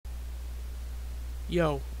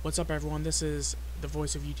Yo, what's up everyone? This is the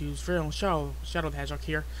voice of YouTube's very own Shadow the Hedgehog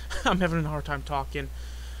here. I'm having a hard time talking.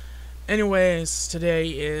 Anyways, today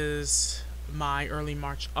is my early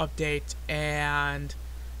March update, and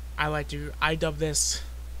I dub this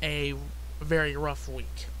a very rough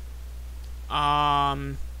week.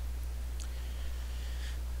 How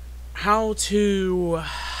to...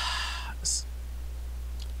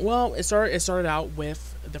 Well, it started out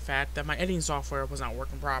with the fact that my editing software was not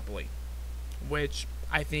working properly, which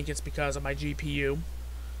I think it's because of my GPU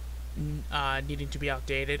needing to be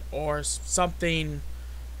outdated or something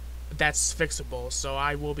that's fixable. So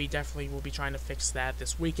I will be trying to fix that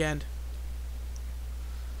this weekend,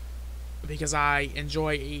 because I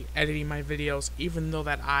enjoy editing my videos, even though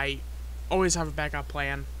that I always have a backup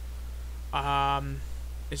plan.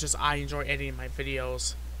 It's just I enjoy editing my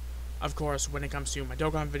videos. Of course, when it comes to my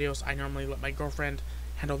Dokkan videos, I normally let my girlfriend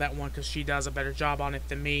handle that one because she does a better job on it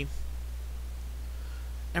than me.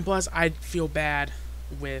 And plus, I feel bad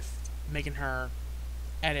with making her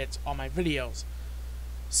edit all my videos.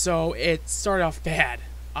 So it started off bad.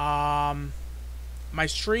 My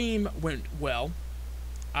stream went well.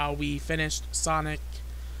 We finished Sonic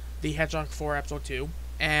the Hedgehog 4 Episode 2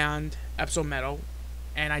 and Episode Metal.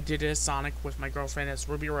 And I did it as Sonic with my girlfriend as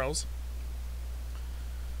Ruby Rose.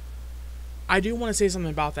 I do want to say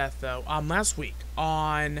something about that though. Last week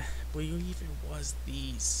on, I believe it was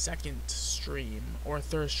the second stream or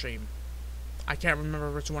third stream, I can't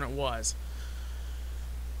remember which one it was,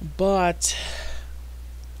 but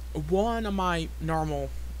one of my normal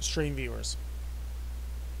stream viewers,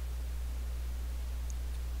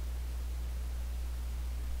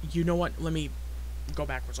 you know what, let me go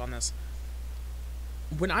backwards on this.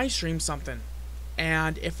 When I stream something,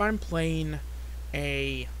 and if I'm playing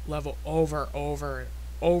a level over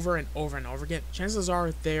and over again, chances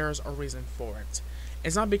are there's a reason for it.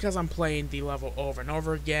 It's not because I'm playing the level over and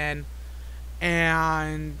over again.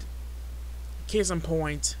 And case in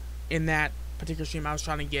point, in that particular stream, I was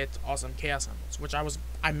trying to get awesome Chaos Emeralds, which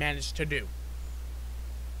I managed to do,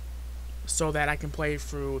 so that I can play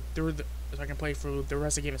through the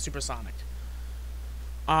rest of the game of Supersonic.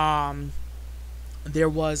 There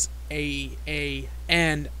was a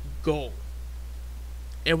end goal.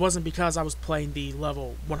 It wasn't because I was playing the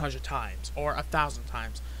level 100 times or 1,000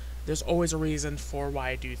 times. There's always a reason for why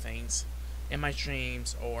I do things in my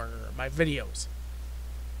streams or my videos.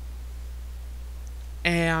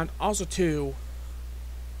 And also too,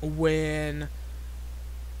 when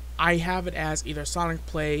I have it as either Sonic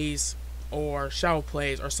Plays or Shadow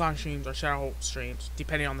Plays or Sonic Streams or Shadow Streams,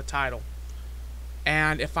 depending on the title.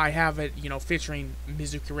 And if I have it, featuring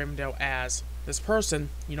Mizuki Rivendell as this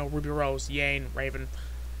person, Ruby Rose, Yane, Raven,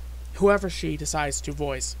 whoever she decides to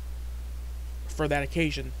voice for that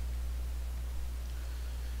occasion,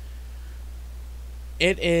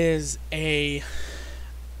 it is a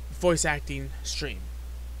voice acting stream,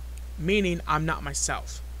 meaning I'm not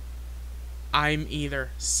myself. I'm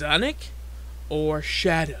either Sonic or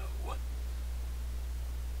Shadow.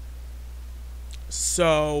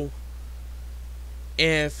 So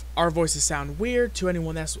if our voices sound weird to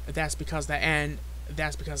anyone, that's because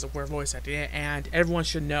of we're voice acting, and everyone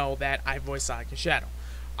should know that I voice Sonic and Shadow.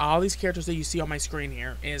 All these characters that you see on my screen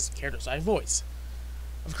here is characters I voice.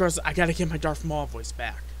 Of course, I gotta get my Darth Maul voice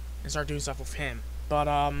back and start doing stuff with him.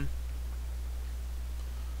 But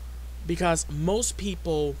because most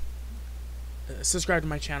people subscribe to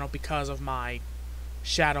my channel because of my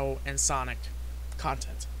Shadow and Sonic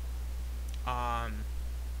content.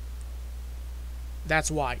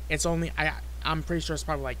 That's why. It's only, I'm pretty sure it's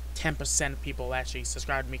probably like 10% of people actually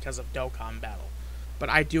subscribe to me because of Dokkan Battle. But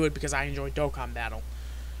I do it because I enjoy Dokkan Battle.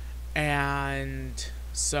 And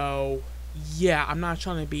so, yeah, I'm not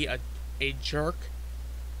trying to be a jerk,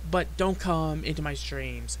 but don't come into my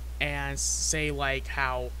streams and say I'm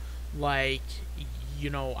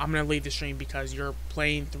gonna leave the stream because you're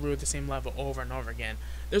playing through the same level over and over again.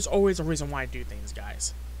 There's always a reason why I do things,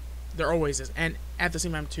 guys. There always is. And at the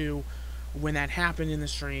same time too, when that happened in the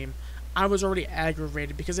stream, I was already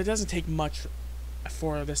aggravated because it doesn't take much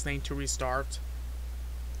for this thing to restart.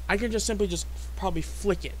 I can just simply probably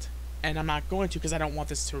flick it, and I'm not going to because I don't want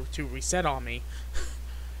this to reset on me,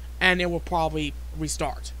 and it will probably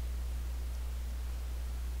restart.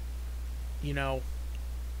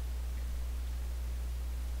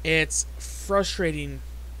 It's frustrating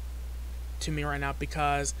to me right now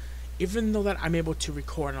because even though that I'm able to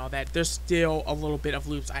record and all that, there's still a little bit of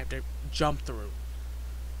loops I have to jump through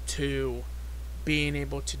to being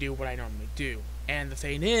able to do what I normally do. And the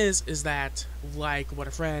thing is that, like what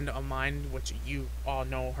a friend of mine, which you all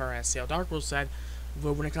know her as Dark Darkworld, said,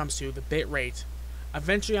 when it comes to the bit rate,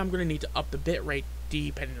 eventually I'm going to need to up the bit rate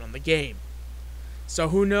depending on the game. So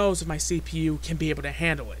who knows if my CPU can be able to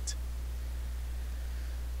handle it.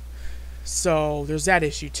 So there's that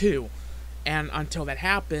issue too. And until that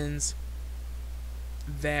happens,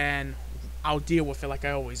 then I'll deal with it like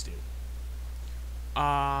I always do.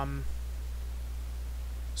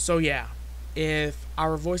 So yeah, if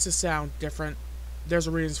our voices sound different, there's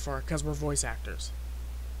a reason for it, because we're voice actors.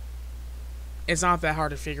 It's not that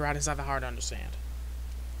hard to figure out, it's not that hard to understand.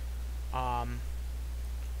 I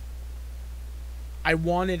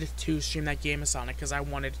wanted to stream that game of Sonic because I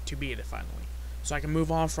wanted to beat it finally. So I can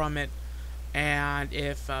move on from it, and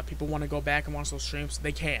if people want to go back and watch those streams,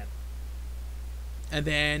 they can. And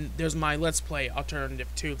then there's my Let's Play alternative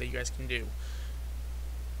too that you guys can do.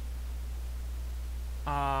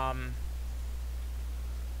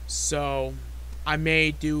 So I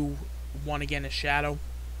may do one again as Shadow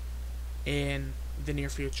in the near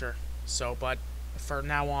future. So, but for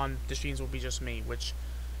now on, the streams will be just me, which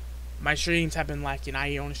my streams have been lacking.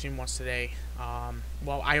 I only streamed once today.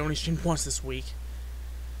 Well, I only streamed once this week,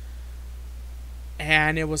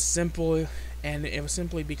 and it was simply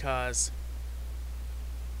because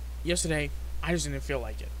yesterday I just didn't feel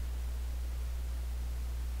like it.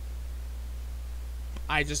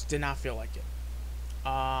 I just did not feel like it.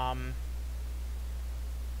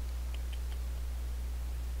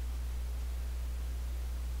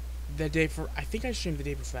 The day for, I think I streamed the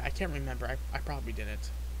day before that. I can't remember. I probably didn't.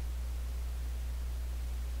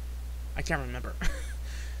 I can't remember.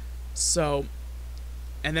 So,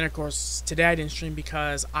 and then of course today I didn't stream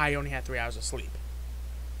because I only had 3 hours of sleep.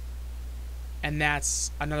 And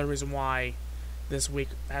that's another reason why this week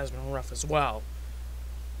has been rough as well.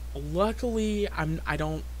 Luckily, I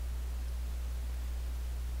don't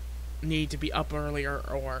need to be up earlier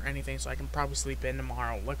or anything, so I can probably sleep in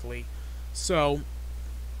tomorrow, luckily. So,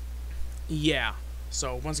 yeah.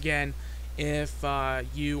 So, once again, if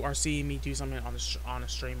you are seeing me do something on a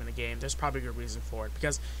stream in a game, there's probably a good reason for it.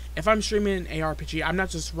 Because if I'm streaming an ARPG, I'm not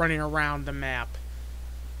just running around the map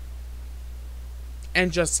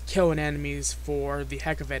and just killing enemies for the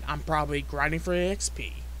heck of it. I'm probably grinding for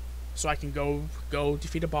XP, so I can go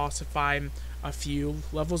defeat a boss if I'm a few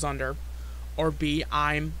levels under, or B,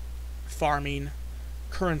 I'm farming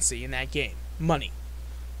currency in that game, money,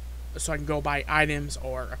 so I can go buy items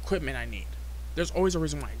or equipment I need. There's always a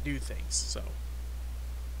reason why I do things. So,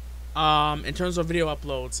 in terms of video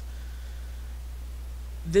uploads,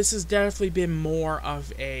 this has definitely been more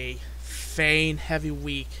of a Fane heavy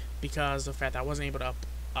week because of the fact that I wasn't able to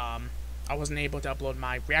upload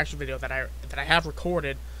my reaction video that I have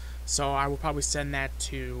recorded. So I will probably send that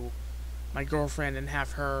to my girlfriend and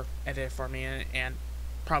have her edit it for me and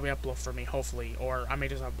probably upload for me, hopefully, or I may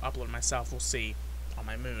just upload it myself. We'll see on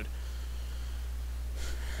my mood.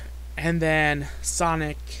 And then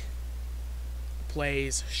Sonic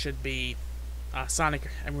Plays should be Sonic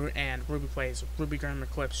and Ruby Plays, Ruby Grammar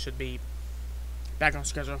Clips should be back on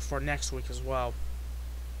schedule for next week as well.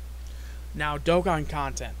 Now, Dokkan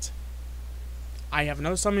content. I have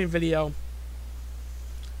another summoning video.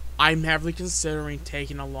 I'm heavily considering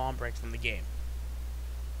taking a long break from the game.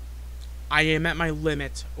 I am at my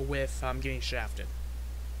limit with getting shafted.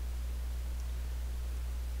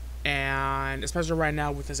 And especially right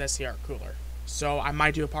now with this SCR cooler. So I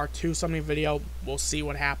might do a part 2 summoning video. We'll see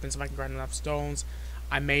what happens if I can grind enough stones.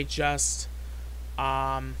 I may just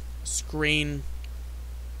screen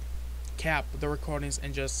cap the recordings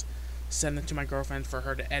and just send them to my girlfriend for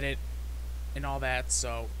her to edit and all that.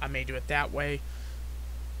 So I may do it that way.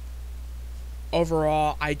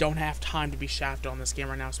 Overall, I don't have time to be shafted on this game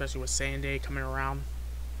right now, especially with Sand Day coming around.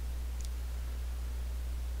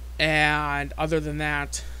 And other than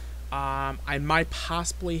that, I might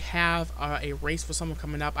possibly have a race for someone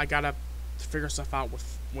coming up. I gotta figure stuff out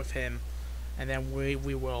with him, and then we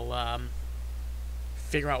will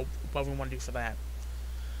figure out what we want to do for that.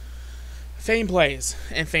 Fane Plays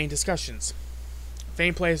and Fane Discussions.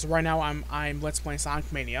 Fane Plays right now. I'm Let's Play Sonic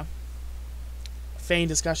Mania. Fane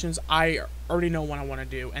Discussions, I already know what I want to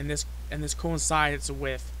do, and this coincides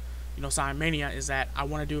with, Sonic Mania, is that I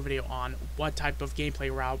want to do a video on what type of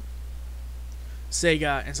gameplay route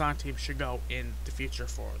Sega and Sonic Team should go in the future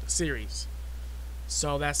for the series.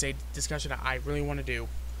 So that's a discussion that I really want to do.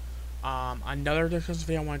 Another discussion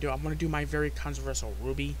video I want to do my very controversial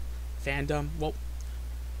Ruby fandom. Well,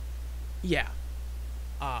 yeah,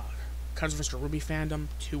 controversial Ruby fandom,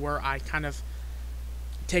 to where I kind of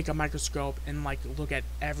take a microscope and look at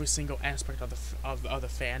every single aspect of the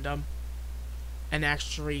fandom and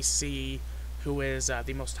actually see who is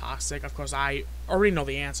the most toxic. Of course, I already know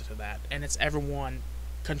the answer to that, and it's everyone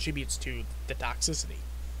contributes to the toxicity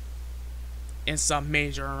in some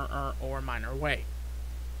major or minor way.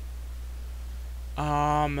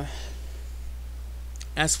 Um,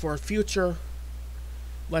 as for future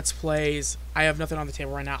Let's Plays, I have nothing on the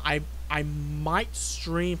table right now. I might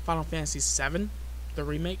stream Final Fantasy VII, the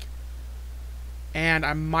remake, and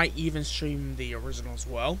I might even stream the original as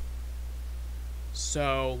well.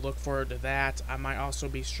 So look forward to that. I might also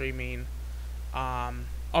be streaming.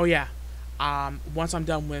 Oh yeah. Once I'm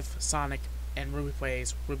done with Sonic and Ruby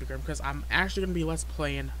Plays Ruby Grim, because I'm actually gonna be Let's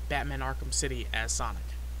Playing Batman Arkham City as Sonic,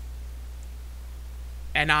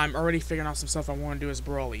 and I'm already figuring out some stuff I want to do as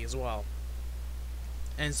Broly as well,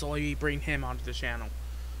 and slowly bring him onto the channel.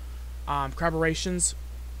 Collaborations.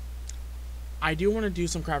 I do want to do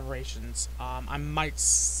some collaborations. I might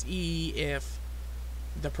see if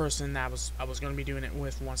the person that I was going to be doing it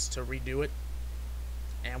with wants to redo it,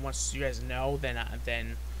 and once you guys know,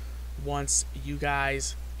 then once you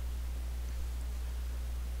guys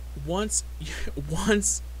once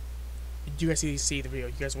you guys see the video,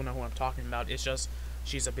 you guys will know who I'm talking about. It's just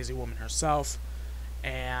she's a busy woman herself,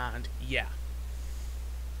 and yeah.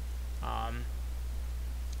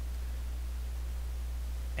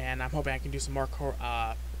 And I'm hoping I can do some more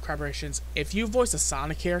collaborations. If you voice a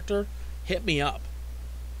Sonic character, hit me up.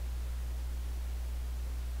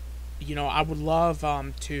 You know, I would love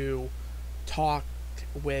to talk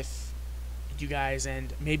with you guys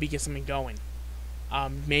and maybe get something going.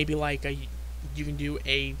 Maybe like you can do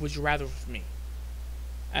a Would You Rather with me,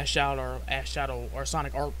 as Shadow or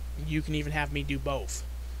Sonic, or you can even have me do both.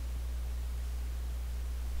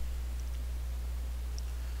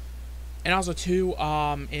 And also too,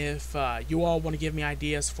 if you all want to give me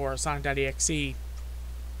ideas for Sonic.exe,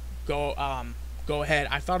 go ahead.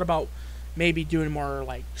 I thought about maybe doing more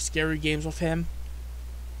like scary games with him.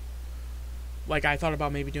 Like I thought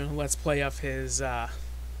about maybe doing a Let's Play of his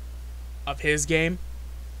game,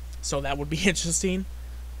 so that would be interesting.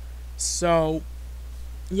 So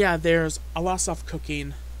yeah, there's a lot of stuff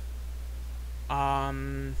cooking.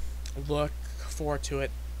 Look forward to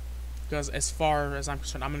it. Because as far as I'm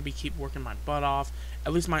concerned, I'm going to be keep working my butt off.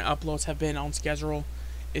 At least my uploads have been on schedule.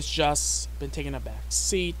 It's just been taking a back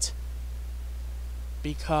seat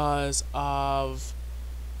because of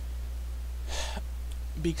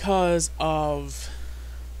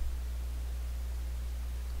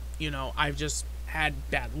you know, I've just had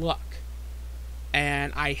bad luck,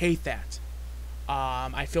 and I hate that.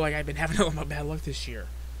 I feel like I've been having a lot of bad luck this year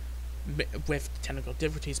with technical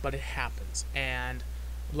difficulties, but it happens. And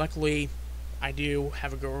luckily, I do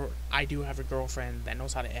have a girlfriend that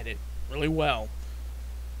knows how to edit really well.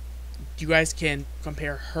 You guys can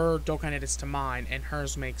compare her Dokkan edits to mine, and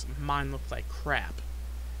hers makes mine look like crap.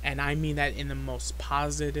 And I mean that in the most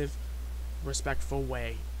positive, respectful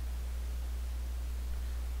way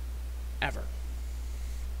ever.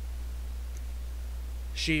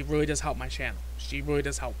 She really does help my channel. She really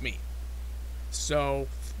does help me. So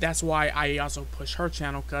that's why I also push her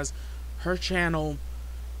channel, because her channel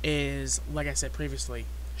is, like I said previously,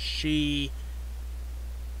 she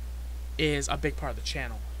is a big part of the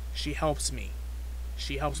channel. She helps me.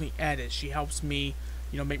 She helps me edit. She helps me,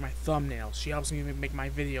 you know, make my thumbnails. She helps me make my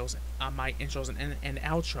videos, my intros and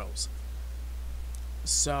outros.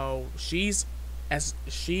 So she's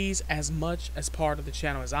as much as part of the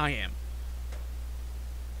channel as I am.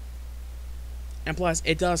 And plus,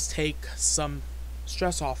 it does take some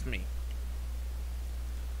stress off me.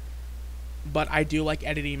 But I do like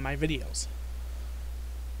editing my videos.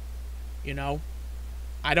 You know,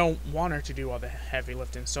 I don't want her to do all the heavy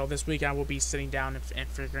lifting. So this week I will be sitting down and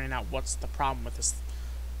figuring out what's the problem with this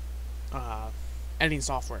editing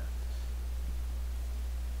software.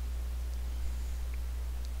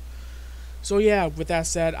 So yeah, with that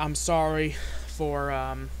said, I'm sorry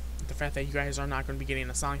for the fact that you guys are not going to be getting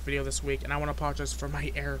a Sonic video this week, and I want to apologize for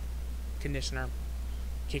my air conditioner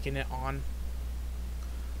kicking it on.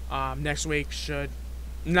 Next week should,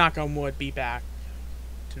 knock on wood, be back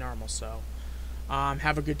to normal. So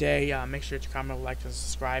have a good day. Make sure to comment, like, and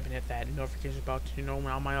subscribe, and hit that notification bell to know when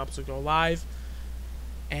all my uploads go live.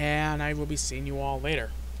 And I will be seeing you all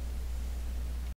later.